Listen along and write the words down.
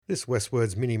This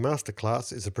Westwords mini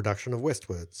masterclass is a production of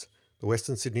Westwords, the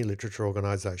Western Sydney Literature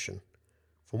Organisation.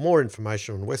 For more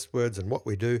information on Westwords and what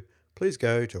we do, please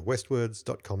go to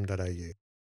westwords.com.au.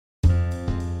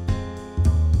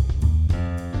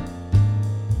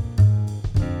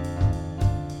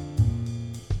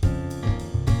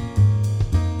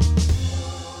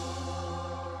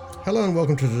 Hello and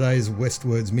welcome to today's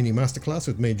Westwords mini masterclass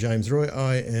with me, James Roy.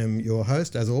 I am your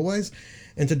host, as always,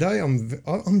 and today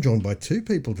I'm joined by two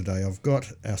people today. I've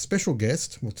got our special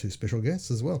guest, well, two special guests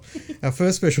as well. Our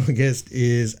first special guest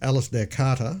is Alistair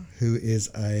Carter, who is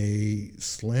a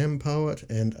slam poet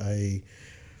and a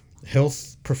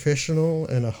health professional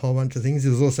and a whole bunch of things. He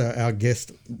was also our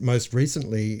guest most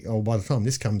recently, or by the time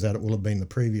this comes out, it will have been the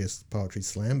previous Poetry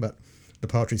Slam, but the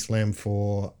Poetry Slam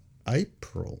for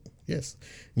April. Yes,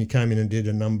 and you came in and did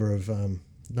a number of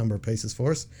pieces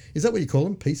for us. Is that what you call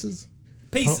them? Pieces?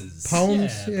 Pieces.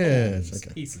 Poems? Yeah, Yes, poems,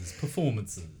 okay. Pieces.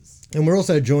 Performances. And we're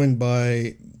also joined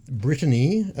by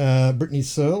Brittany. Brittany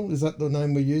Searle, is that the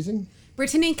name we're using?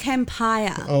 Brittany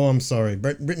Kempire. Oh, I'm sorry.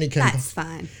 Brittany Kempire. That's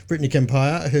fine. Brittany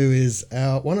Kempire, who is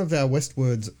one of our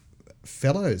Westwords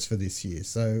fellows for this year.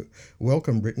 So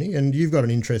welcome, Brittany. And you've got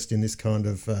an interest in this kind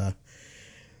of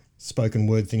spoken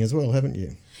word thing as well, haven't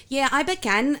you? Yeah, I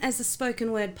began as a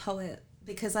spoken word poet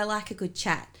because I like a good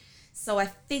chat. So I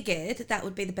figured that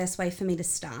would be the best way for me to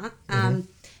start.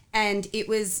 And it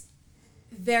was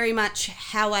very much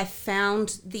how I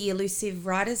found the elusive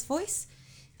writer's voice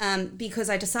because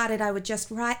I decided I would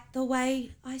just write the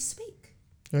way I speak.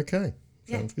 Okay,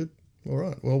 sounds good. All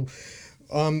right. Well,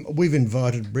 we've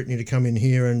invited Brittany to come in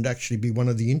here and actually be one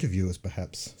of the interviewers,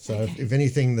 perhaps. So if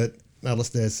anything that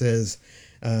Alistair says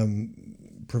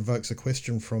provokes a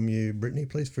question from you, Brittany,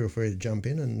 please feel free to jump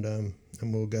in and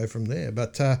we'll go from there.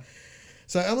 But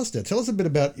so, Alistair, tell us a bit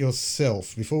about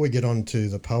yourself before we get on to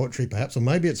the poetry, perhaps, or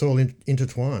maybe it's all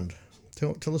intertwined.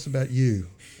 Tell us about you.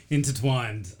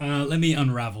 Intertwined. Let me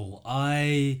unravel.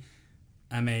 I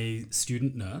am a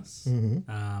student nurse.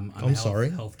 I'm a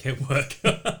healthcare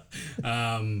worker.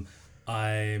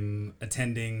 I'm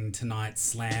attending tonight's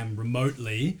slam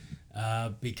remotely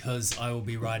because I will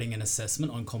be writing an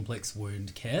assessment on complex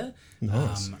wound care.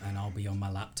 Nice. And I'll be on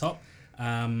my laptop.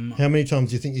 How many times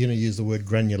do you think you're going to use the word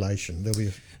granulation? There'll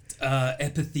be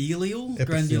epithelial,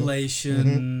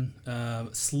 granulation,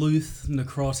 sleuth,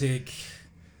 necrotic,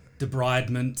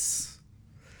 debridement.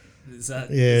 Is that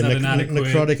an adequate?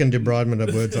 Necrotic and debridement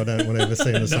are words I don't want to ever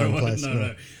see in the same place.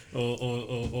 No.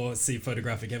 Or see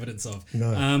photographic evidence of.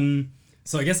 No.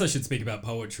 So I guess I should speak about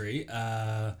poetry.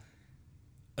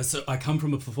 So I come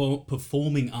from a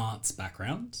performing arts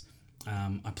background.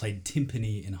 I played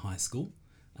timpani in high school,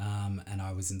 and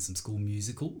I was in some school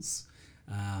musicals.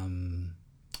 And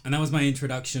that was my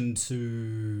introduction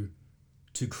to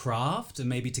craft and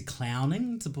maybe to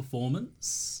clowning, to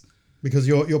performance. Because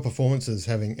your performances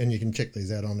and you can check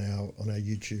these out on our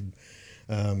YouTube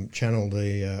channel,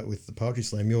 with the Poetry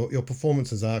Slam. Your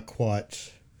performances are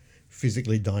quite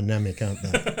physically dynamic, aren't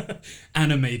they?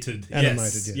 Animated,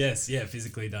 yes,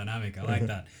 physically dynamic. I like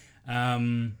that.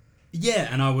 And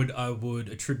I would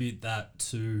attribute that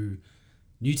to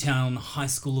Newtown High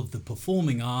School of the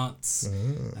Performing Arts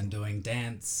and doing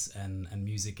dance and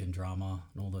music and drama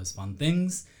and all those fun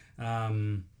things.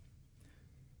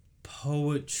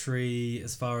 Poetry,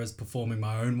 as far as performing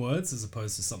my own words as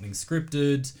opposed to something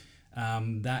scripted,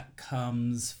 that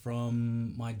comes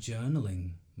from my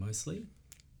journaling mostly.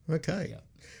 Okay. Yeah.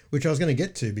 Which I was going to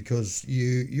get to because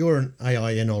you're an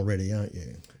AIN already, aren't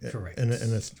you? Correct. And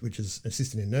which is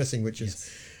assistant in nursing, which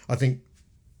is, I think,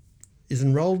 is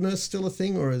enrolled nurse still a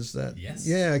thing, or is that? Yes.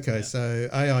 Yeah. Okay. Yeah. So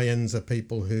AINs are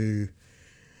people who,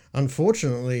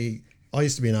 unfortunately, I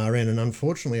used to be an RN, and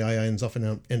unfortunately, AINs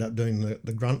often end up doing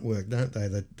the grunt work, don't they?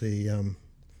 The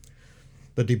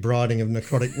debriding of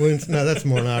necrotic wounds. No, that's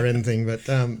more an RN thing, but.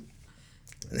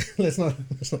 Let's not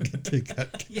get too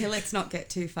cut. Yeah, let's not get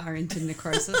too far into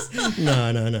necrosis.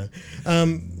 No.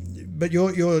 But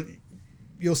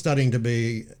you're studying to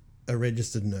be a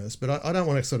registered nurse, but I don't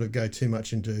want to sort of go too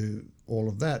much into all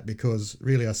of that because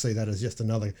really I see that as just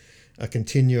a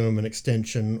continuum, an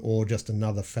extension, or just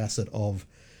another facet of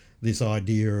this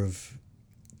idea of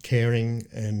caring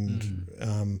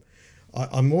and.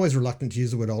 I'm always reluctant to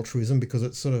use the word altruism because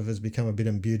it sort of has become a bit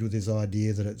imbued with this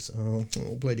idea that it's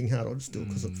bleeding heart, I'll just do it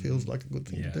because it feels like a good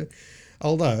thing to do.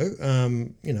 Although,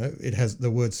 it has, the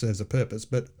word serves a purpose,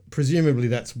 but presumably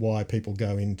that's why people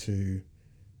go into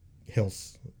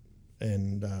health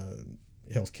and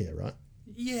healthcare, right?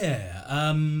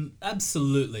 Yeah,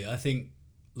 absolutely. I think,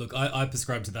 look, I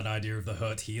prescribe to that idea of the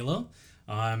hurt healer.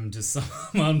 I'm just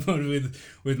someone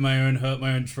with my own hurt,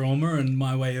 my own trauma, and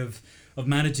my way of of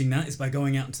managing that is by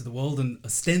going out into the world and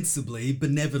ostensibly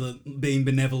being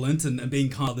benevolent and being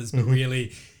kind to others, but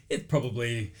really it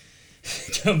probably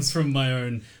comes from my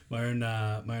own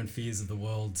fears of the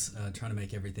world, trying to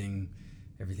make everything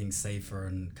safer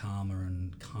and calmer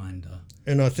and kinder.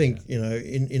 And I think,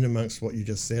 in amongst what you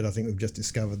just said, I think we've just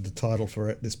discovered the title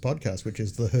for this podcast, which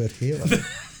is The Hurt Healer.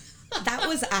 That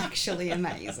was actually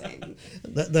amazing.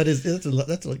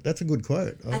 That's a good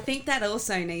quote. I think that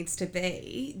also needs to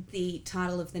be the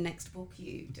title of the next book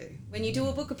you do. When you do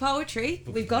a book of poetry,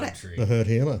 we've got it. The Hurt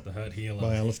Healer. The Hurt Healer.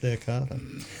 By Alistair Carter.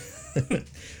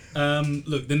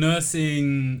 Look, the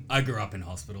nursing, I grew up in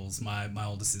hospitals. My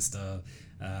older sister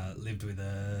lived with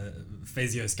a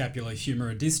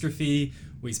facioscapulohumeral dystrophy.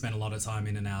 We spent a lot of time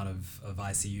in and out of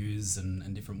ICUs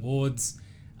and different wards.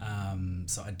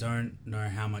 So I don't know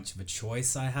how much of a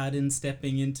choice I had in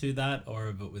stepping into that, or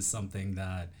if it was something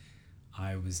that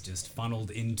I was just funneled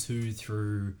into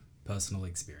through personal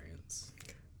experience.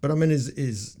 But I mean,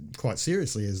 is quite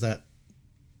seriously, is that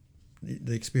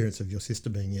the experience of your sister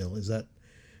being ill? Is that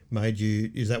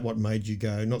what made you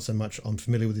go, not so much I'm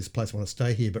familiar with this place, I want to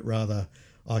stay here, but rather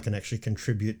I can actually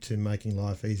contribute to making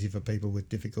life easy for people with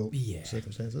difficult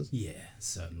circumstances? Yeah,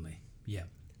 certainly. Yeah.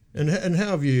 And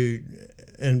how have you,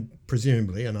 and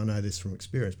presumably, and I know this from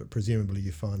experience, but presumably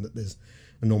you find that there's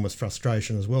enormous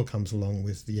frustration as well comes along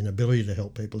with the inability to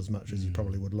help people as much as you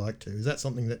probably would like to. Is that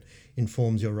something that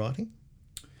informs your writing?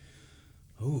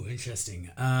 Oh, interesting.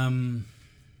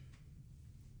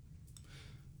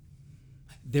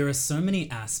 There are so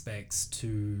many aspects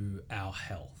to our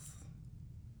health,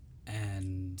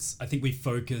 and I think we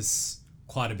focus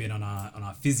quite a bit on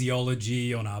our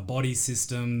physiology, on our body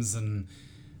systems, and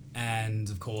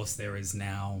of course there is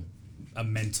now a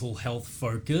mental health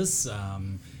focus,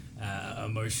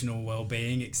 emotional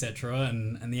well-being, etc.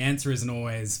 And the answer isn't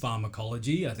always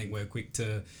pharmacology. I think we're quick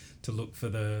to look for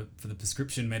the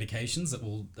prescription medications that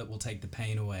will take the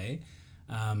pain away.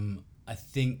 I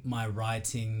think my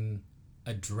writing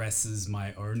addresses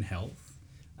my own health,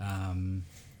 and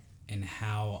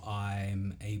how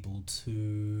I'm able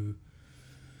to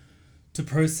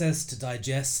process, to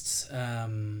digest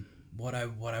what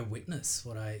I witness,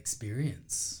 what I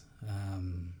experience.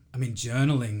 I mean,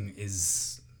 journaling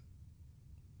is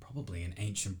probably an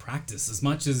ancient practice as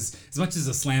much as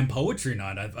a slam poetry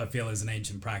night. I feel is an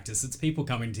ancient practice. It's people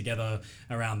coming together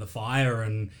around the fire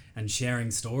and sharing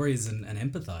stories and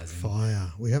empathizing.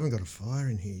 Fire. We haven't got a fire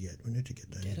in here yet. We need to get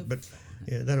that. But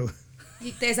yeah, that'll.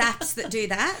 There's apps that do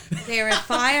that. There are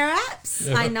fire apps.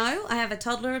 Yeah. I know. I have a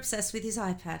toddler obsessed with his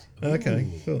iPad. Okay,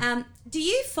 cool. Do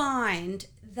you find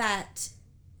that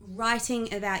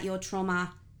writing about your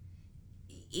trauma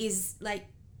is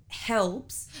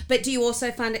helps, but do you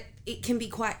also find it can be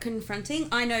quite confronting?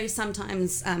 I know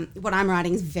sometimes what I'm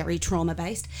writing is very trauma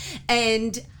based,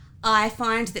 and I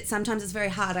find that sometimes it's very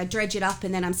hard. I dredge it up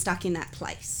and then I'm stuck in that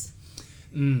place.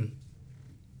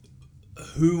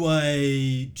 Who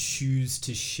I choose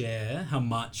to share, how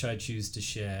much I choose to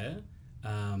share,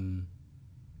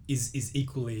 is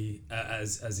equally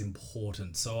as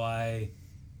important. So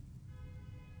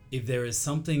if there is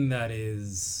something that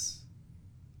is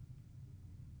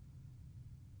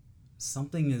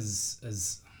something that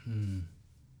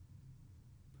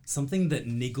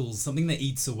niggles, something that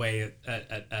eats away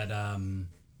at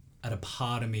a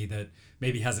part of me that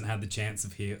maybe hasn't had the chance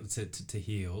of to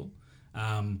heal,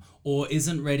 or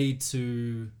isn't ready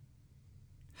to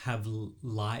have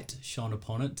light shone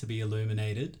upon it, to be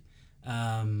illuminated,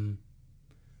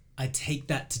 I take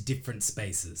that to different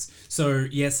spaces. So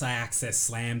yes, I access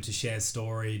Slam to share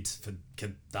story, for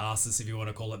catharsis, if you want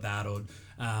to call it that, or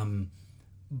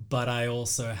but I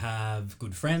also have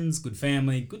good friends, good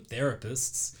family, good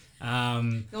therapists.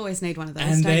 You always need one of those,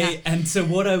 and don't you? And so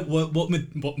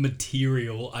what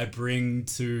material I bring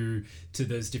to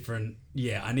those different,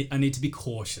 I need to be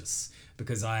cautious,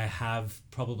 because I have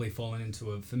probably fallen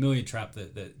into a familiar trap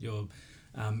that you're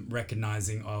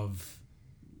recognizing of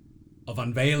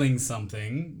unveiling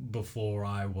something before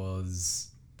I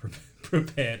was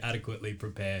adequately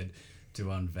prepared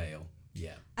to unveil.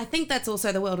 Yeah. I think that's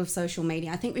also the world of social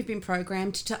media. I think we've been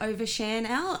programmed to overshare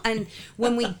now. And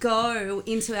when we go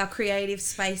into our creative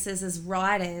spaces as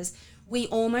writers, we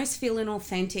almost feel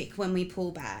inauthentic when we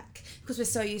pull back, because we're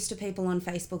so used to people on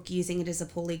Facebook using it as a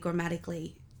poorly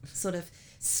grammatically sort of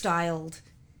styled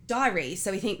diary.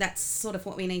 So we think that's sort of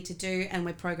what we need to do, and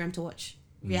we're programmed to watch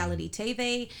reality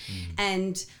TV.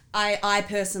 And I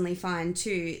personally find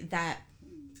too that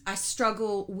I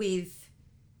struggle with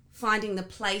finding the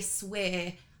place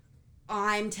where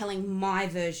I'm telling my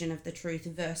version of the truth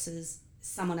versus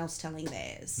someone else telling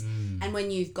theirs. And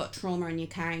when you've got trauma and you're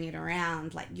carrying it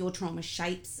around, like your trauma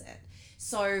shapes it.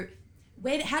 So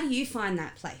how do you find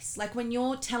that place? Like when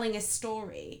you're telling a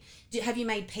story, have you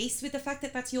made peace with the fact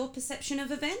that that's your perception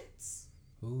of events?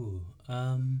 Ooh,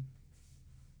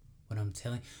 when I'm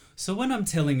telling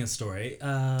a story,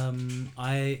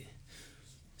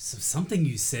 something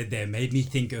you said there made me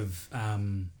think of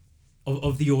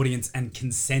the audience and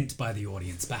consent by the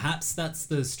audience. Perhaps that's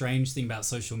the strange thing about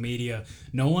social media.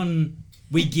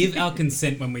 We give our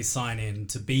consent when we sign in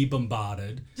to be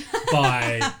bombarded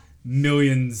by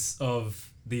millions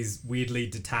of these weirdly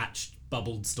detached,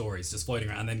 bubbled stories just floating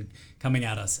around and then coming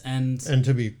at us. And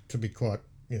to be quite,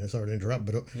 sorry to interrupt,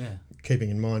 but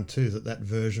keeping in mind too that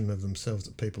version of themselves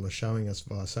that people are showing us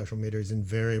via social media is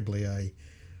invariably a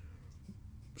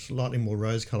slightly more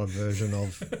rose-coloured version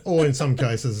of, or in some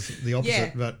cases the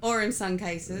opposite. Yeah, or in some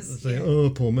cases.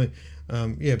 Oh, poor me.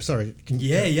 Sorry.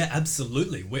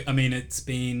 Absolutely. It's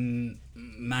been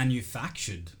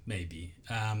manufactured, maybe,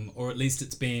 or at least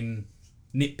it's been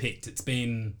nitpicked. It's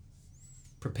been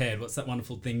prepared. What's that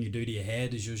wonderful thing you do to your hair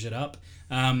to zhuzh it up?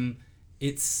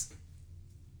 It's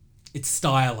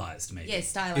stylized, maybe. Yeah,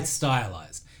 stylized. It's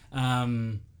stylized.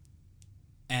 And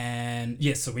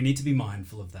yes, so we need to be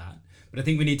mindful of that. But I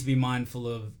think we need to be mindful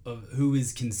of who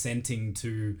is consenting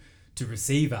to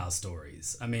receive our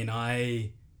stories.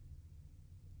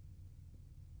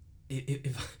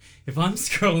 If I'm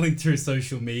scrolling through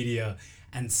social media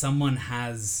and someone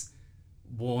has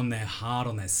worn their heart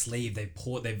on their sleeve,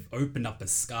 they've opened up a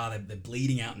scar, they're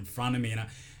bleeding out in front of me,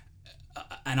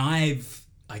 and I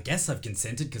guess I've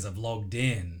consented because I've logged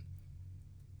in,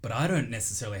 but I don't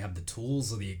necessarily have the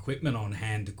tools or the equipment on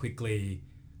hand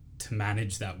to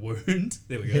manage that wound.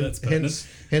 There we go. That's pertinent.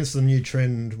 Hence the new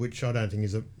trend, which I don't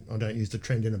think I don't use the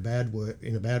trend in a bad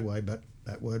way, but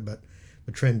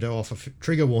the trend to offer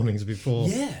trigger warnings before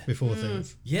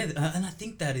things. Yeah, and I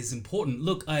think that is important.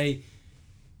 Look,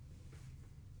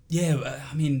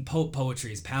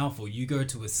 poetry is powerful. You go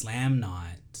to a slam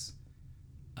night,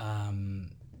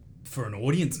 for an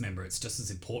audience member, it's just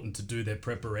as important to do their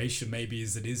preparation maybe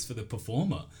as it is for the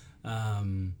performer.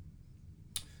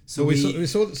 So we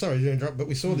saw sorry to interrupt, but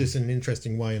we saw this in an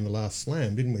interesting way in the last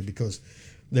slam, didn't we? Because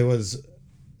there was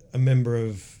a member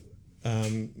of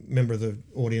the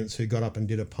audience who got up and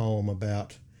did a poem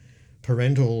about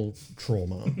parental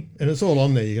trauma, and it's all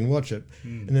on there. You can watch it.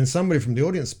 And then somebody from the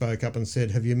audience spoke up and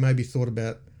said, "Have you maybe thought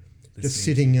about just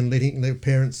sitting and letting their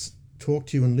parents talk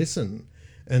to you and listen?"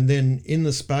 And then in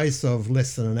the space of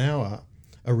less than an hour,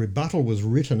 a rebuttal was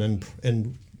written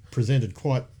and presented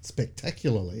quite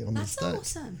spectacularly on the stage.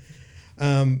 That's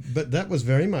awesome. But that was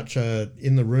very much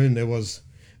in the room. It was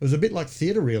a bit like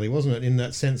theatre, really, wasn't it? In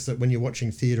that sense that when you're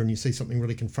watching theatre and you see something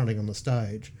really confronting on the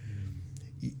stage,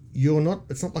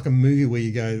 it's not like a movie where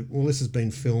you go, well, this has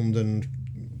been filmed and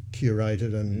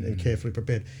curated and carefully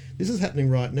prepared. This is happening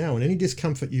right now, and any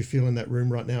discomfort you feel in that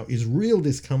room right now is real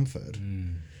discomfort.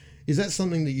 Is that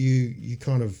something that you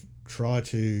kind of try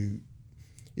to...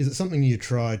 Is it something you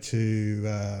try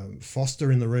to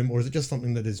foster in the room, or is it just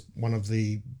something that is one of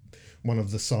the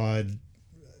side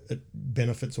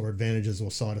benefits or advantages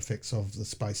or side effects of the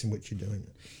space in which you're doing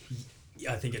it?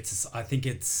 Yeah, I think it's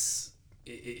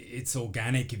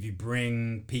organic. If you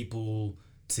bring people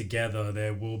together,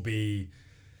 there will be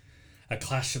a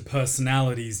clash of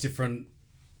personalities, different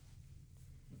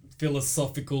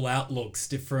philosophical outlooks,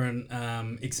 different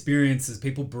experiences.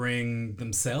 People bring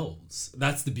themselves.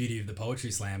 That's the beauty of the Poetry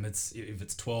Slam. If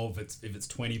it's 12, if it's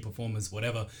 20 performers,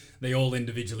 whatever, they all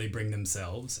individually bring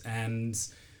themselves, and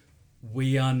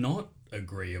we are not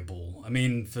agreeable.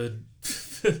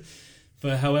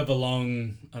 For however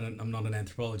long, I'm not an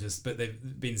anthropologist, but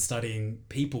they've been studying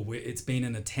people. It's been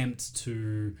an attempt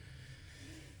to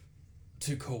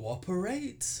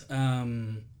cooperate,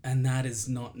 and that is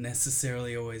not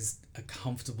necessarily always a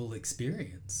comfortable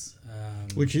experience.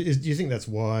 Do you think that's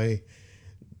why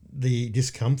the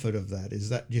discomfort of that is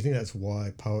that? Do you think that's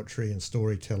why poetry and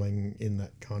storytelling, in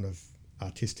that kind of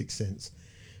artistic sense,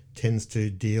 tends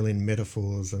to deal in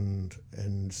metaphors and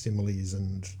similes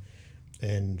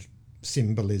and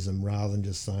symbolism rather than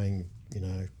just saying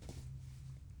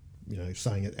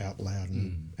saying it out loud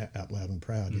and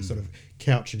proud? You sort of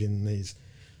couch it in these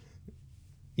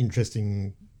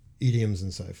interesting idioms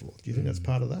and so forth. Do you think that's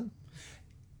part of that?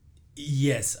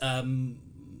 Yes.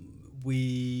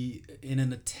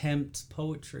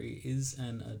 Poetry is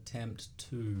an attempt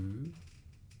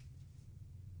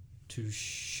to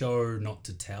show, not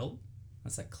to tell.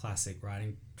 That's that classic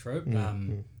writing trope.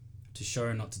 To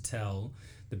show, not to tell.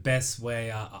 The best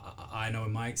way I know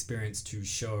in my experience to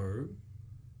show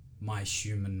my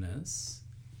humanness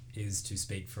is to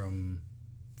speak from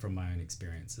my own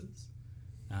experiences.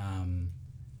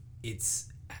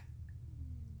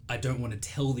 I don't want to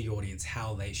tell the audience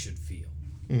how they should feel.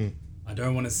 I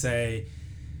don't want to say,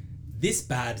 this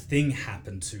bad thing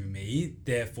happened to me,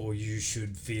 therefore you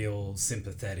should feel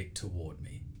sympathetic toward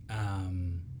me.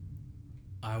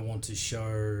 I want to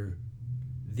show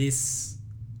this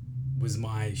was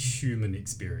my human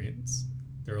experience.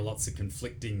 There are lots of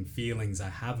conflicting feelings I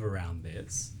have around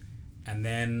this. And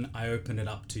then I open it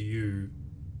up to you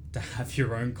to have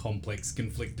your own complex,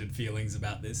 conflicted feelings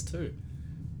about this too.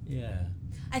 Yeah.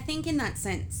 I think in that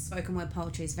sense, spoken word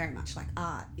poetry is very much like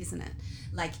art, isn't it?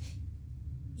 Like,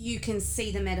 you can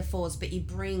see the metaphors, but you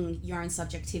bring your own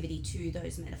subjectivity to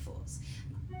those metaphors.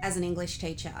 As an English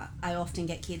teacher, I often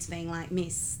get kids being like,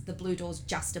 Miss, the blue door's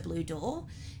just a blue door.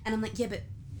 And I'm like, yeah, but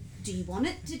do you want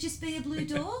it to just be a blue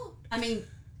door? I mean,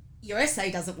 your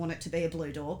essay doesn't want it to be a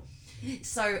blue door.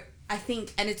 So I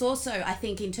think, and it's also, I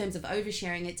think in terms of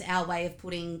oversharing, it's our way of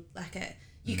putting like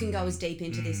you can go as deep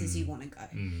into this as you want to go.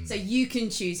 So you can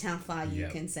choose how far you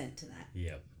consent to that.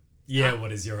 Yep. Yeah,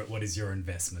 what is your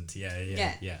investment?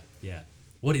 Yeah.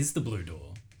 What is the blue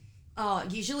door? Oh,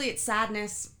 usually it's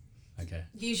sadness. Okay.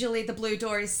 Usually the blue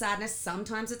door is sadness.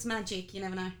 Sometimes it's magic. You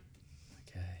never know.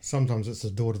 Okay. Sometimes it's the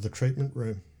door to the treatment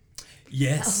room.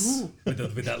 Yes.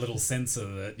 With that little sensor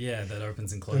that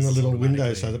opens and closes. And the little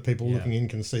window so that people looking in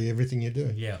can see everything you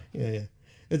do. Yeah. Yeah.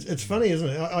 It's funny, isn't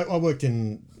it? I worked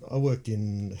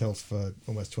in health for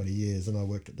almost 20 years, and I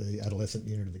worked at the adolescent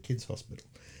unit of the kids hospital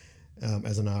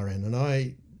as an RN, and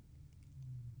I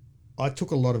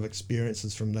took a lot of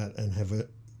experiences from that and have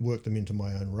worked them into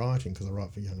my own writing, because I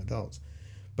write for young adults.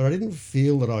 But I didn't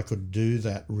feel that I could do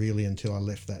that really until I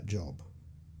left that job.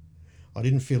 I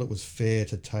didn't feel it was fair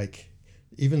to take,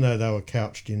 even though they were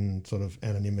couched in sort of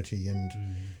anonymity and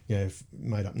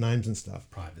made up names and stuff.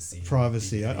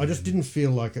 Privacy. I just didn't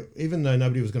feel like it, even though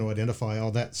nobody was going to identify,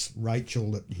 oh, that's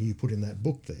Rachel that you put in that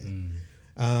book there.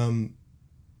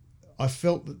 I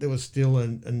felt that there was still a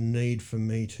need for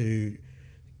me to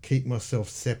keep myself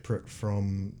separate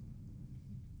from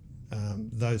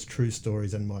those true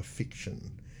stories and my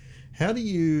fiction. How do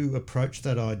you approach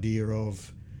that idea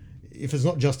of, if it's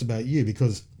not just about you,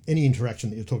 because any interaction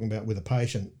that you're talking about with a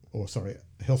patient, or sorry,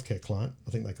 a healthcare client,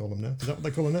 I think they call them now. Is that what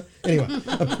they call them now? Anyway,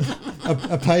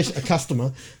 a patient, a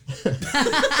customer,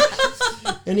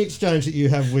 any exchange that you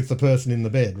have with the person in the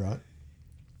bed, right?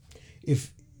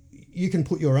 If you can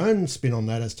put your own spin on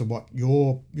that as to what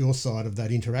your side of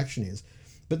that interaction is,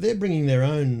 but they're bringing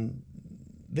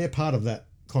they're part of that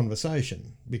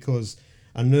conversation, because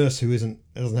a nurse who doesn't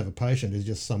have a patient is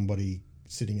just somebody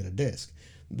sitting at a desk.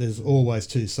 There's always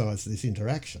two sides to this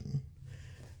interaction.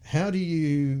 How do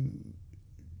you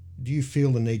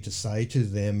feel the need to say to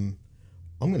them,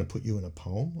 I'm going to put you in a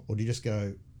poem? Or do you just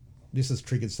go, this has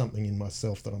triggered something in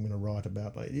myself that I'm going to write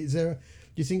about? Do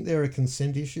you think there are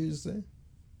consent issues there?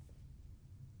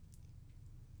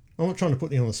 I'm not trying to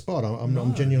put you on the spot.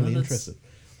 I'm genuinely interested.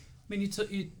 I mean,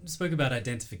 you spoke about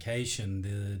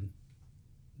identification,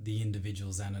 the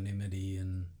individual's anonymity,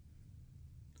 and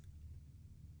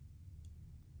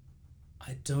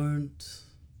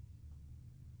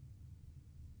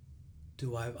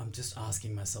I'm just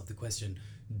asking myself the question,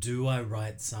 do I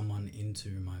write someone into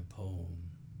my poem?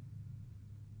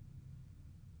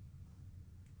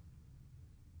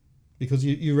 Because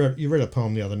you read a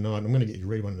poem the other night, I'm going to get you to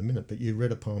read one in a minute, but you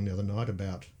read a poem the other night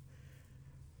about,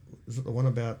 is it the one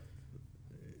about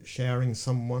showering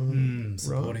someone?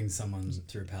 Supporting someone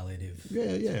through palliative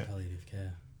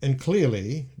care. And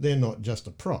clearly, they're not just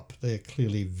a prop. They're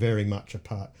clearly very much a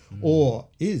part. Or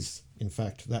is, in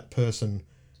fact, that person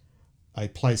a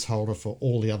placeholder for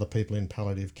all the other people in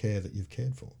palliative care that you've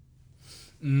cared for?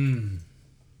 Ooh.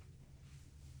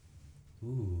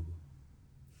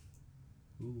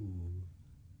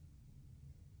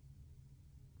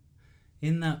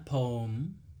 In that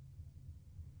poem,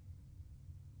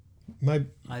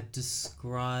 I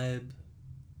describe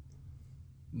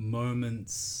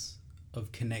moments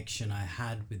of connection I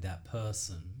had with that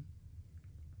person,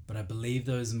 but I believe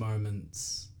those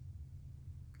moments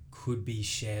could be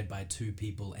shared by two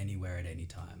people anywhere at any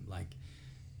time. Like,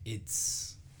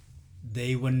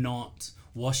 they were not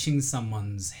washing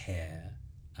someone's hair,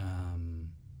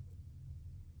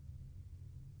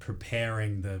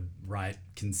 preparing the right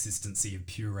consistency of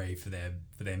puree for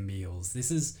their meals.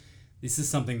 This is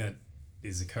something that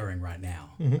is occurring right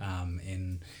now,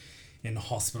 in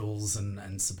hospitals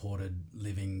and supported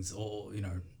livings, or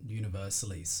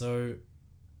universally. So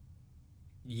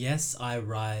yes, I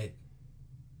write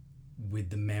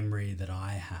with the memory that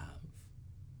I have,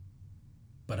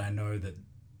 but I know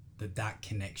that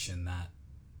connection,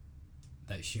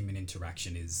 human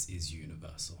interaction is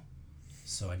universal.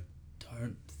 So I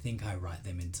don't think I write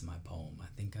them into my poem. I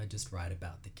think I just write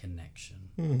about the connection.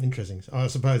 Interesting. I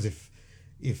suppose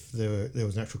if there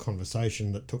was an actual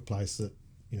conversation that took place that,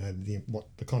 you know, what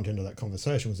the content of that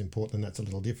conversation was important, then that's a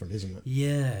little different, isn't it?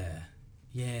 Yeah,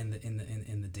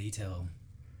 in the detail.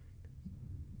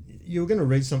 You were going to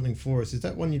read something for us. Is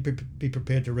that one you'd be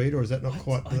prepared to read, or is that not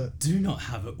quite I do not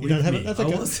have it with don't have me. it? That's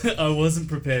okay. I wasn't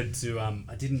prepared to.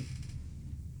 I didn't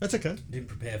That's okay.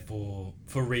 prepare for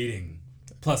reading.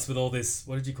 Plus, with all this,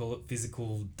 what did you call it?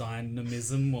 Physical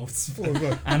dynamism or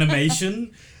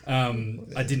animation.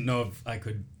 I didn't know if I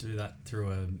could do that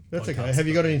through a. That's podcast, okay. Have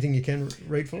you got anything you can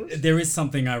read for us? There is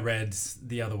something I read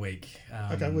the other week.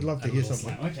 Okay, we'd love to hear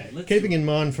something. Okay, let's Keeping in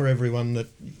mind for everyone that,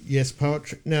 yes,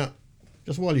 poetry. Now,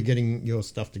 just while you're getting your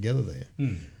stuff together there,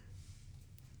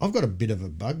 I've got a bit of a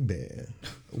bugbear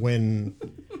when,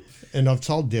 and I've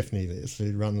told Daphne this,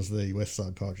 who runs the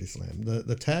Westside Poetry Slam,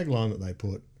 the tagline that they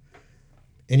put,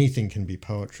 anything can be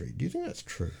poetry. Do you think that's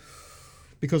true?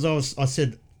 Because I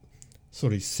said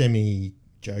sort of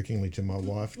semi-jokingly to my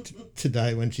wife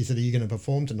today when she said, are you going to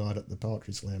perform tonight at the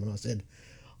Poetry Slam? And I said,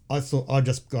 I thought I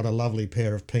just got a lovely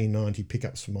pair of P90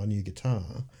 pickups for my new guitar.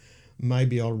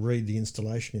 Maybe I'll read the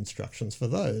installation instructions for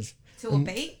those. To a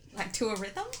beat? Like to a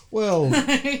rhythm? Well,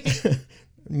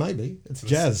 maybe. It's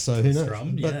jazz, so who knows?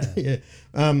 Strum, but, yeah.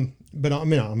 But I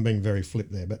mean, I'm being very flip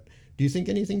there. But do you think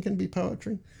anything can be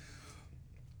poetry?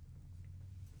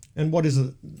 And what is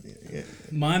it?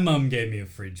 My mum gave me a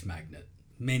fridge magnet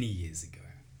many years ago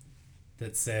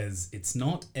that says, it's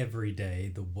not every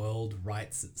day the world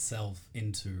writes itself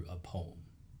into a poem.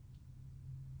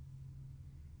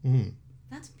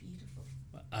 That's beautiful.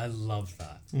 I love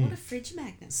that. What a fridge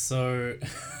magnet. So,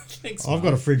 thanks, I've Mum.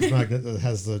 got a fridge magnet that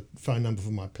has the phone number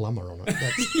for my plumber on it.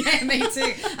 That's, Yeah, me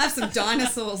too. I have some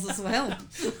dinosaurs as well.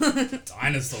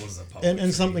 Dinosaurs are poetry.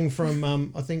 and something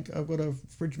from, I think I've got a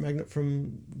fridge magnet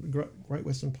from the Great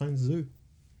Western Plains Zoo.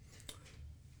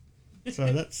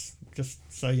 So that's just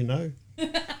so you know.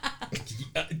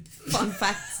 Fun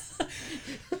facts.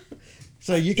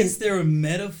 So you can. Is there a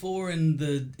metaphor in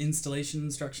the installation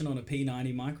instruction on a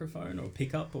P90 microphone or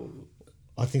pickup? Or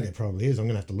I think there probably is. I'm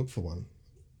going to have to look for one.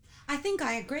 I think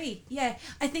I agree. Yeah.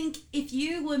 I think if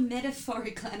you were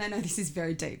metaphorical, and I know this is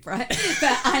very deep, right?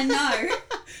 But I know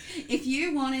if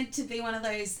you wanted to be one of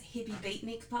those hippie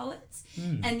beatnik poets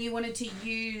and you wanted to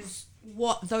use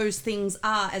what those things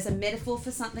are as a metaphor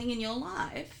for something in your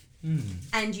life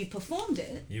and you performed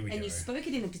it Here we and go. you spoke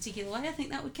it in a particular way, I think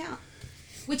that would count.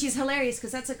 Which is hilarious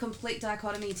because that's a complete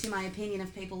dichotomy to my opinion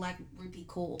of people like Rupi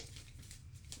Kaur.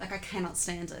 Like, I cannot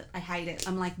stand it. I hate it.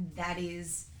 I'm like, that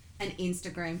is an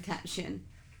Instagram caption.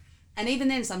 And even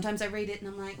then, sometimes I read it and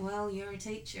I'm like, well, you're a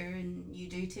teacher and you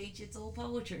do teach, it's all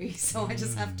poetry. So I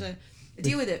just have to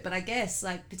deal with it. But I guess,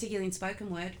 like, particularly in spoken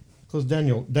word. Because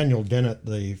Daniel Dennett,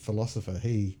 the philosopher,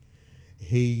 he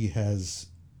has,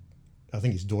 I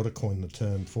think his daughter coined the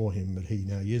term for him, but he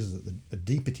now uses it, a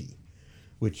deepity,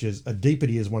 which is, a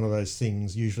deepity is one of those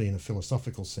things, usually in a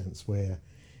philosophical sense, where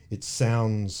it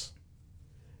sounds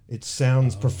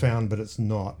profound, but it's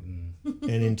not. And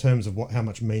in terms of how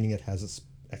much meaning it has, it's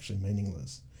actually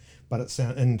meaningless. But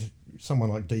and someone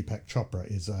like Deepak Chopra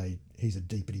he's a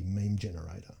deepity meme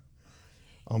generator.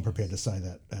 I'm prepared to say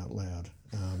that out loud.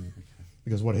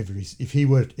 Because whatever if he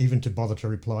were even to bother to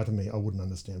reply to me, I wouldn't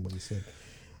understand what he said.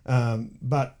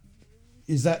 But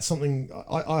is that something,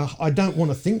 I don't want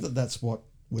to think that that's what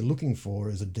we're looking for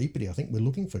as a deepity. I think we're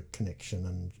looking for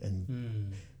connection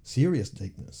and serious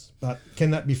deepness. But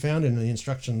can that be found in the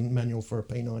instruction manual for a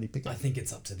P90 pickup? I think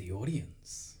it's up to the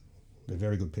audience. They're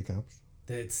very good pickups.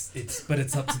 But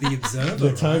it's up to the observer.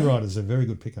 The tone right? writers are very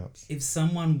good pickups. If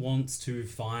someone wants to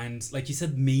find, like you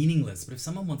said, meaningless, but if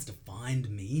someone wants to find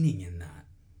meaning in that,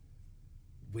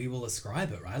 we will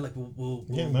ascribe it, right? Like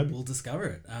we'll discover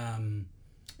it.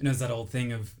 It's that old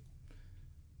thing of,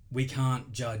 we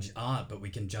can't judge art, but we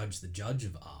can judge the judge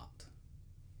of art.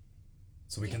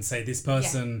 So we can say this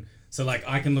person. So like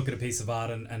I can look at a piece of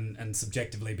art and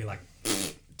subjectively be like,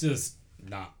 just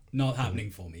not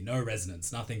happening for me. No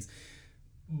resonance. Nothing's.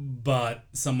 But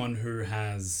someone who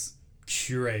has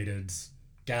curated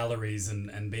galleries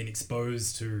and been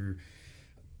exposed to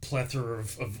plethora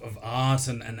of art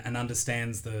and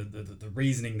understands the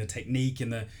reasoning, the technique,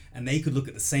 and they could look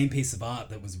at the same piece of art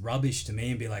that was rubbish to me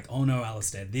and be like, oh no,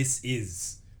 Alistair, this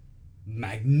is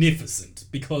magnificent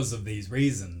because of these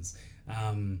reasons.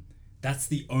 That's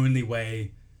the only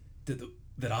way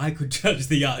that I could judge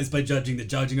the art, is by judging the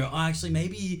judge and go, oh, actually,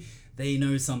 maybe they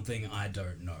know something I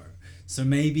don't know. So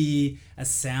maybe a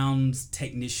sound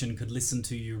technician could listen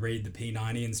to you read the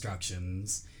P90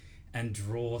 instructions and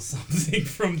draw something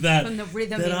from that. From the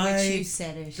rhythm that in which you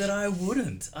said it. That I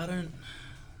wouldn't. I don't.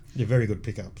 You're very good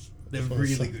pickups. They're That's what I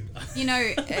really say. good. You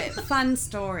know, fun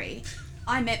story.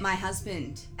 I met my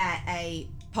husband at a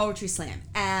poetry slam.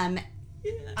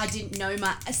 I didn't know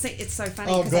my. See, it's so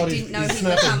funny Oh, because God, I didn't know he's he'd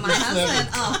snapping, become my he's husband.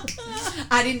 Oh,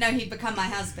 I didn't know he'd become my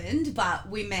husband, but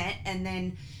we met, and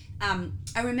then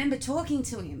I remember talking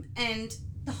to him, and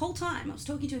the whole time I was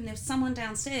talking to him, there was someone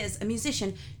downstairs, a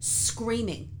musician,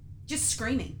 screaming, just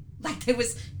screaming, like there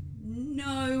was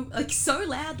no, like so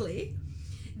loudly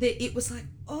that it was like,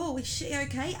 oh, is she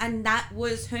okay? And that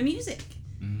was her music.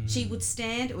 She would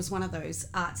stand, it was one of those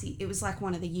artsy, it was like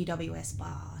one of the UWS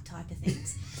bar type of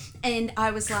things. And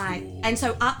I was like, Cool. and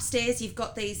so upstairs you've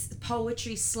got these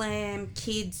poetry slam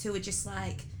kids who are just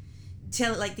like,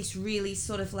 tell it like this really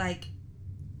sort of like,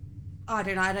 I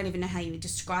don't even know how you would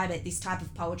describe it, this type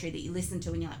of poetry that you listen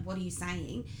to and you're like, what are you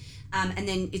saying? And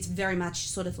then it's very much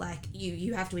sort of like,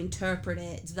 you have to interpret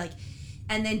it. It's like,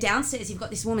 and then downstairs you've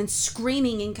got this woman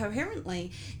screaming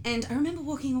incoherently. And I remember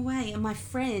walking away and my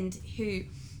friend, who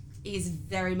is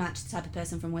very much the type of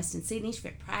person from Western Sydney, she's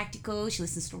very practical, she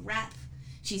listens to rap,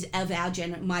 she's of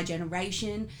my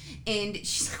generation, and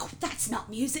she's like, oh, that's not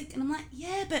music. And I'm like,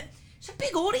 yeah, but it's a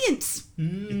big audience.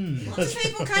 Lots of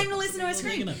people came to listen to her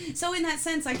scream. So in that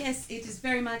sense, I guess it is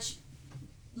very much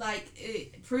like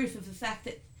proof of the fact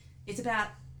that it's about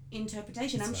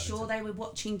interpretation. I'm sure they were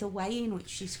watching the way in which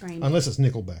she screamed. Unless it's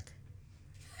Nickelback.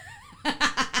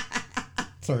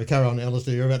 Sorry, carry on,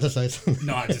 Alistair. You're about to say something.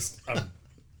 No,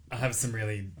 I have some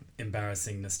really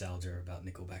embarrassing nostalgia about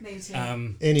Nickelback. Me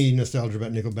too. Any nostalgia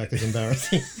about Nickelback is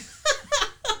embarrassing.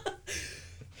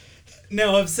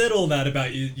 Now, I've said all that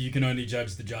about you can only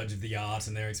judge the judge of the art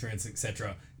and their experience,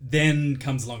 etc. Then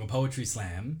comes along a poetry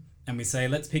slam, and we say,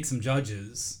 let's pick some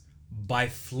judges by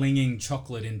flinging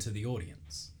chocolate into the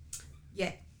audience.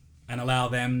 Yeah. And allow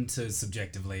them to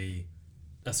subjectively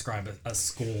ascribe a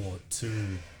score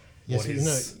to Yes, what you is.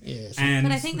 know, yes. And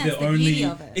But I think that's the beauty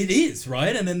of it. It is,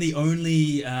 right? And then the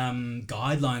only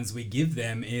guidelines we give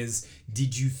them is,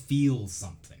 did you feel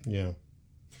something? Yeah.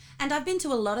 And I've been to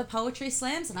a lot of poetry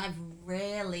slams and I've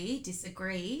rarely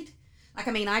disagreed. Like,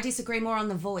 I mean, I disagree more on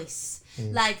the voice.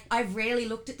 Like, I've rarely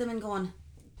looked at them and gone,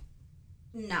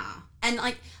 nah. And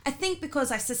like, I think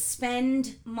because I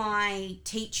suspend my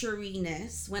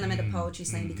teacheriness when I'm at a poetry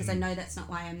slam because I know that's not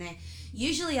why I'm there.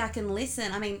 Usually I can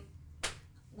listen. I mean,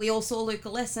 we all saw Luca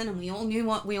Lesson and we all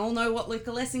know what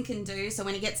Luca Lesson can do. So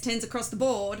when he gets 10s across the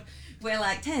board, we're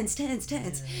like 10s.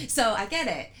 Yeah. So I get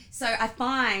it. So I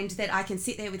find that I can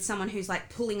sit there with someone who's like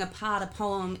pulling apart a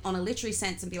poem on a literary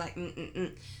sense and be like,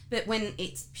 But when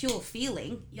it's pure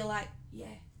feeling, you're like, yeah,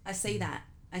 I see that.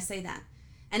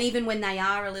 And even when they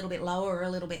are a little bit lower or a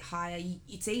little bit higher,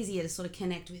 it's easier to sort of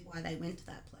connect with why they went to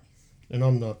that place. And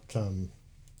I'm not, I'm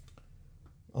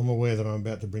aware that I'm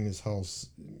about to bring this whole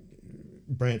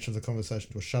branch of the conversation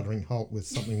to a shuddering halt with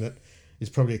something that is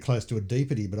probably close to a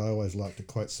deepity, but I always like to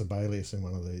quote Sibelius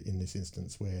in this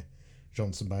instance, where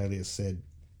John Sibelius said,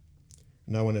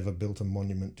 no one ever built a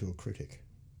monument to a critic.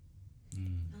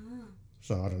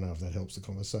 So I don't know if that helps the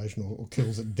conversation or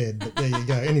kills it dead, but there you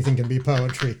go. Anything can be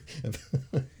poetry and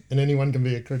anyone can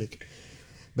be a critic,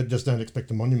 but just don't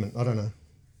expect a monument. I don't know.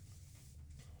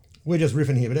 We're just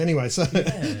riffing here, but anyway, so...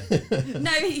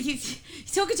 No, you're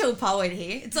talking to a poet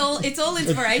here. It's all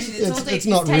inspiration. It's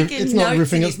not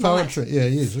riffing, it's poetry. Yeah,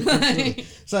 it is. Absolutely.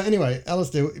 So anyway,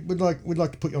 Alistair, we'd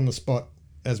like to put you on the spot,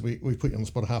 as we put you on the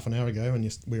spot half an hour ago,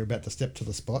 and we're about to step to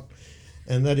the spot,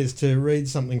 and that is to read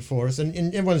something for us. And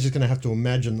everyone's just going to have to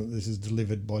imagine that this is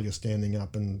delivered while you're standing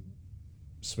up and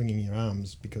swinging your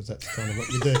arms, because that's kind of what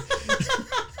you do.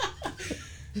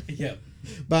 Yep.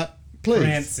 But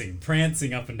please.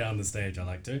 Prancing up and down the stage, I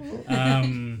like to.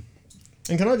 And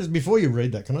can I just, before you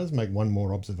read that, can I just make one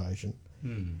more observation?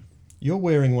 You're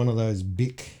wearing one of those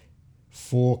Bic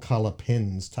 4-colour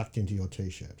pens tucked into your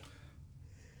T-shirt.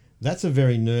 That's a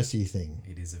very nursey thing.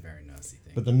 It is a very nursey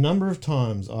thing. But the number of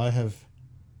times I have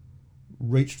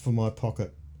reached for my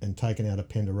pocket and taken out a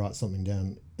pen to write something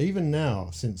down, even now,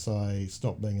 since I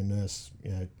stopped being a nurse,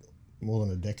 more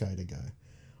than a decade ago,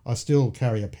 I still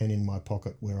carry a pen in my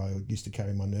pocket where I used to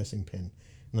carry my nursing pen.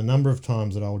 And the number of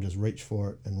times that I will just reach for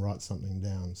it and write something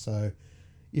down. So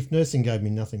if nursing gave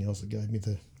me nothing else, it gave me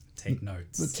take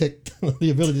notes. the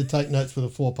ability to take notes with a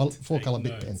four-colour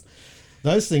Bic pen.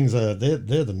 Those things they're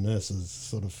the nurse's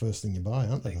sort of first thing you buy,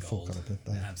 aren't they? They're The gold. 4-colour pen.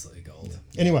 They're absolutely gold.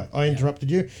 Yeah. Anyway, I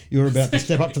interrupted you. You were about to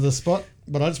step up to the spot,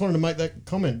 but I just wanted to make that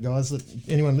comment, guys, that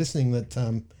anyone listening,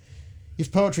 that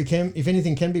if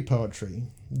anything can be poetry,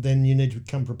 then you need to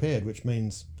come prepared, which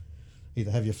means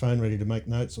either have your phone ready to make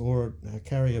notes or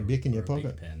carry a bic in your Or a big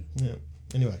pocket. pen. Yeah.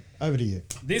 Anyway, over to you.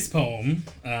 This poem,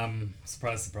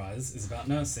 surprise, surprise, is about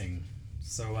nursing.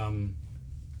 So,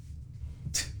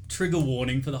 trigger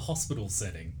warning for the hospital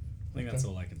setting. I think that's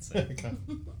all I can say. Okay.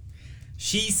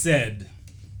 She said,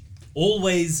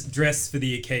 always dress for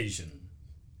the occasion.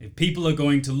 If people are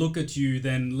going to look at you,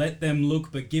 then let them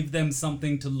look, but give them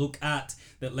something to look at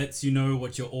that lets you know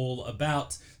what you're all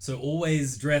about. So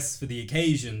always dress for the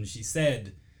occasion, she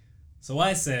said. So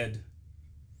I said,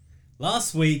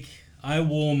 last week I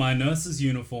wore my nurse's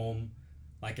uniform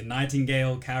like a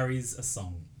nightingale carries a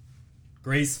song,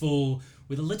 graceful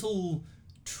with a little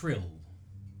trill.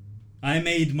 I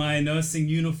made my nursing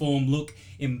uniform look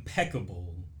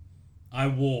impeccable. I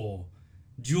wore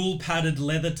dual-padded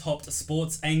leather-topped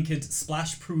sports-anchored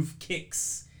splash-proof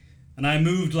kicks, and I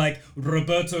moved like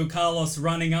Roberto Carlos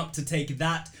running up to take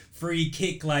that free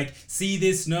kick, like see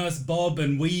this nurse bob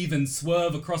and weave and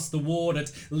swerve across the ward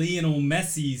at Lionel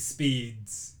Messi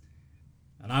speeds.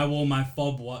 And I wore my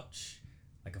fob watch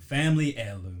like a family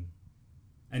heirloom.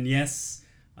 And yes,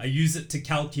 I use it to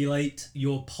calculate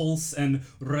your pulse and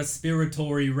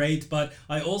respiratory rate, but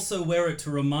I also wear it to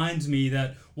remind me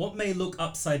that what may look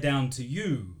upside down to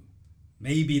you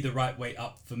may be the right way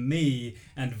up for me,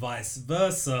 and vice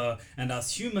versa, and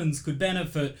us humans could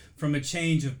benefit from a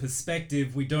change of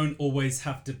perspective. We don't always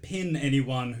have to pin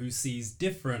anyone who sees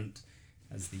different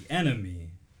as the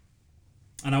enemy.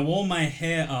 And I wore my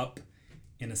hair up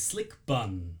in a slick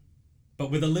bun,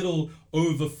 but with a little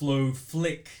overflow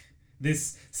flick.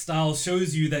 This style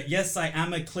shows you that yes, I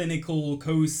am a clinical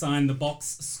cosine the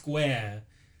box square,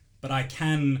 but I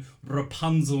can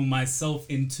Rapunzel myself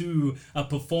into a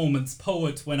performance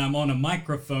poet when I'm on a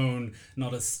microphone,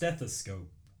 not a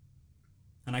stethoscope.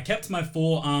 And I kept my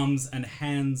forearms and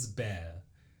hands bare,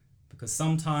 because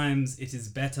sometimes it is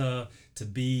better to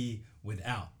be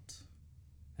without.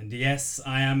 And yes,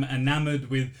 I am enamored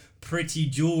with pretty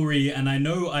jewelry, and I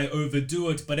know I overdo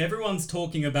it, but everyone's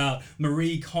talking about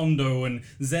Marie Kondo and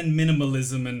Zen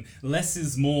minimalism and less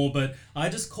is more, but I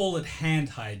just call it hand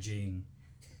hygiene.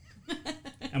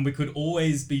 And we could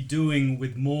always be doing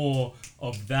with more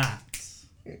of that.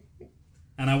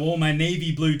 And I wore my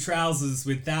navy blue trousers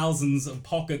with thousands of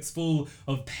pockets full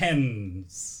of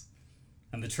pens.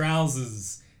 And the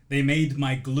trousers, they made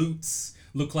my glutes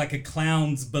look like a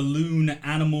clown's balloon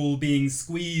animal being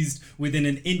squeezed within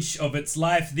an inch of its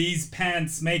life. These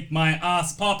pants make my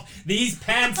ass pop. These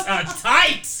pants are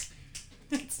tight!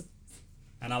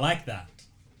 And I like that.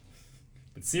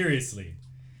 But seriously,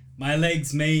 my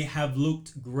legs may have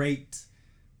looked great,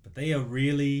 but they are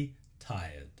really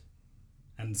tired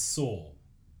and sore.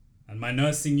 And my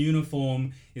nursing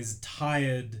uniform is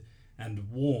tired and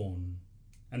worn.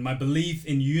 And my belief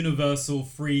in universal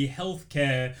free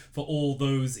healthcare for all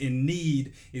those in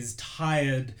need is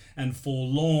tired and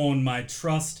forlorn. My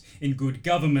trust in good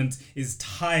government is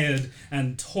tired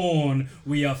and torn.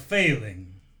 We are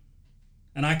failing.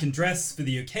 And I can dress for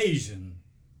the occasion.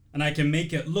 And I can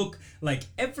make it look like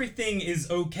everything is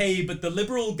okay, but the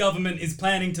Liberal government is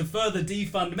planning to further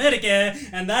defund Medicare,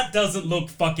 and that doesn't look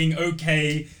fucking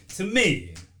okay to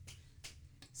me.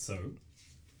 So,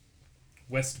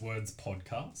 Westward's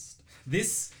podcast.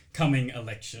 This coming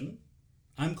election,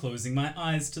 I'm closing my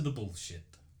eyes to the bullshit.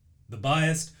 The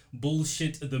biased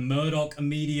bullshit the Murdoch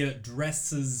media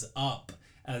dresses up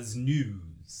as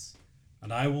news.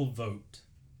 And I will vote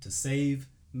to save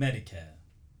Medicare.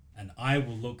 And I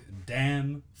will look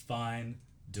damn fine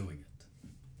doing it.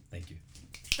 Thank you.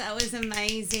 That was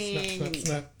amazing. Snap, snap,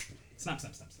 snap. Snap,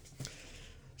 snap, snap, snap.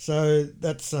 So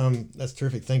that's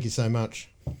terrific. Thank you so much.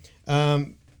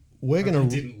 We're I going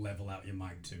to... didn't level out your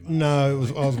mic too much. No,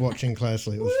 I was watching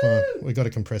closely. It was fine. We got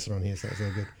a compressor on here, so it's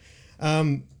all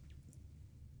good.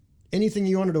 Anything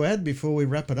you wanted to add before we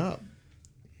wrap it up?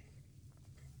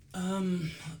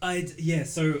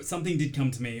 So something did come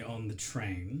to me on the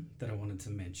train that I wanted to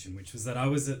mention, which was that I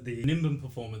was at the Nimbin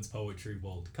Performance Poetry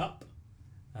World Cup.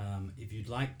 If you'd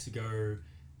like to go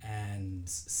and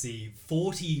see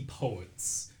 40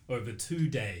 poets over 2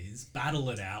 days battle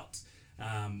it out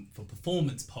for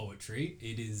performance poetry,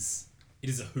 it is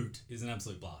a hoot. It is an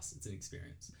absolute blast. It's an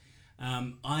experience.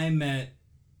 I met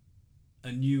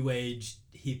a new age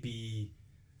hippie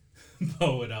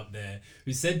poet up there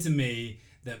who said to me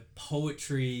that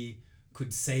poetry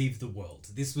could save the world.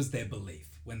 This was their belief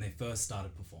when they first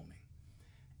started performing.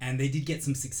 And they did get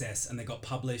some success, and they got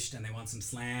published, and they won some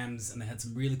slams, and they had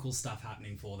some really cool stuff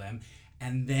happening for them.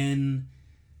 And then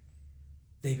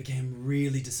they became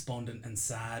really despondent and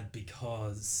sad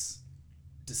because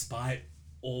despite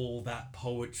all that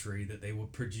poetry that they were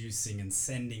producing and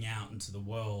sending out into the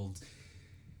world,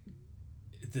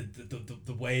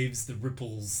 the waves, the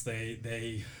ripples,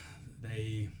 they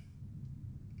being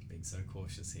so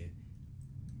cautious here.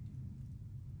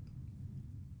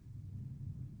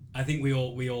 I think we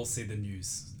all see the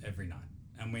news every night,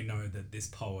 and we know that this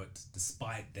poet,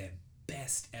 despite their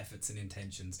best efforts and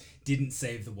intentions, didn't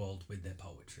save the world with their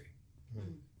poetry.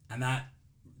 And that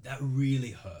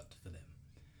really hurt for them.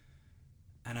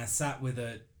 And I sat with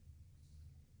it,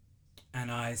 and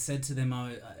I said to them,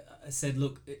 I said,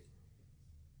 look,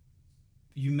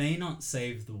 you may not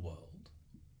save the world,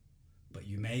 but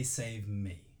you may save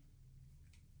me.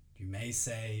 You may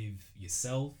save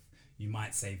yourself. You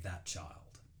might save that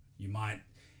child. You might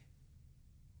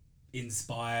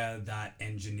inspire that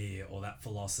engineer or that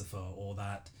philosopher or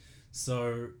that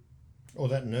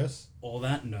nurse.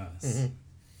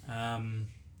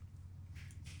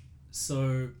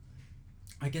 So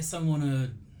I guess I want to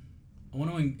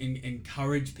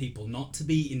encourage people not to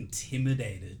be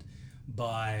intimidated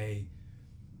by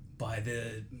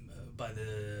the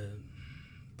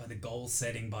goal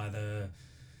setting, by the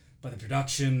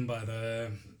production, by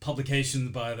the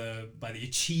publication, by the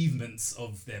achievements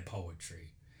of their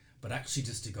poetry, but actually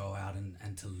just to go out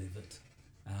and to live it.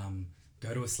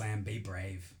 Go to a slam, be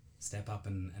brave, step up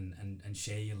and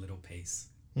share your little piece.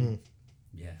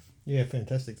 Yeah,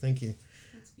 fantastic. Thank you.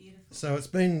 That's beautiful. So it's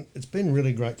been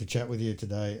really great to chat with you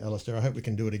today, Alistair. I hope we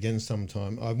can do it again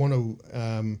sometime. I want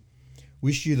to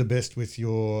wish you the best with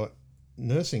your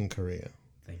nursing career.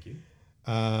 Thank you.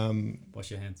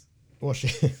 Wash your hands. Wash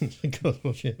your hands. God,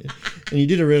 wash your hands. And you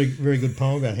did a really very good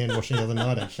poem about hand washing the other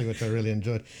night, actually, which I really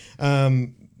enjoyed.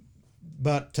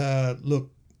 But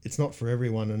look, it's not for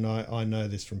everyone, and I know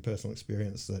this from personal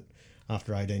experience that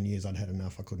after 18 years I'd had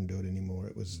enough. I couldn't do it anymore.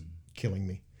 It was killing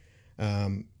me.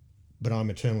 But I'm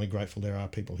eternally grateful there are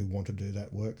people who want to do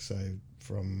that work. So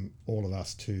from all of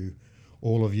us to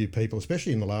all of you people,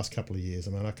 especially in the last couple of years,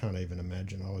 I mean, I can't even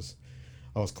imagine.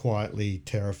 I was quietly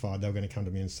terrified they were going to come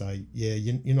to me and say, yeah,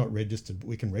 you're not registered, but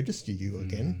we can register you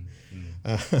again.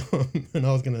 And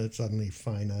I was going to suddenly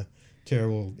feign a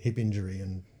terrible hip injury,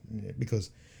 and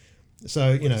because...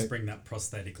 So, you know... Just bring that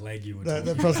prosthetic leg you were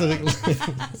the prosthetic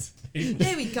leg.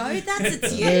 There we go. That's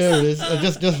its use. There it is.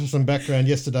 Just for some background,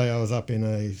 yesterday I was up in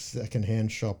a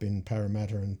second-hand shop in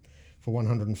Parramatta, and for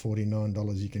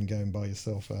 $149 you can go and buy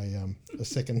yourself a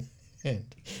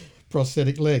second-hand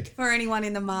prosthetic leg. For anyone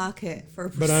in the market for a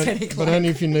prosthetic leg. But only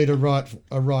if you need a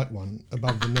right one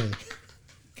above the knee.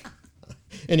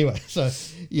 Anyway, so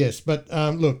yes, but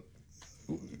look,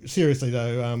 seriously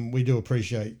though, we do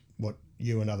appreciate what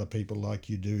you and other people like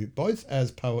you do, both as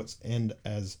poets and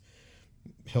as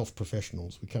health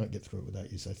professionals. We can't get through it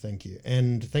without you, so thank you.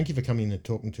 And thank you for coming and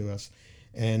talking to us.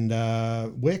 And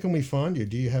where can we find you?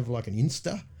 Do you have like an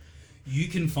Insta? You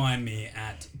can find me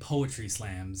at Poetry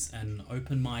Slams and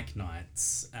open mic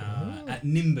nights at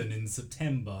Nimbin in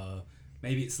September.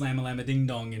 Maybe at Slam-A-Lama Ding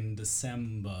Dong in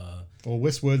December. Or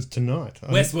Westwards Tonight.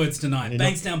 Westwards Tonight.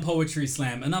 Bankstown Poetry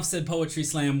Slam. Enough Said Poetry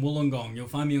Slam, Wollongong. You'll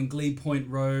find me on Glebe Point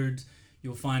Road.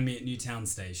 You'll find me at Newtown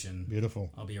Station. Beautiful.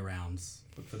 I'll be around.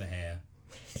 Look for the hair.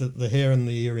 The hair and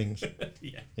the earrings.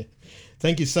 Yeah.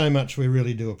 Thank you so much. We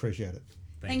really do appreciate it.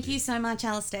 Thank you so much,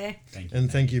 Alistair. Thank you.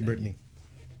 And thank you, Brittany.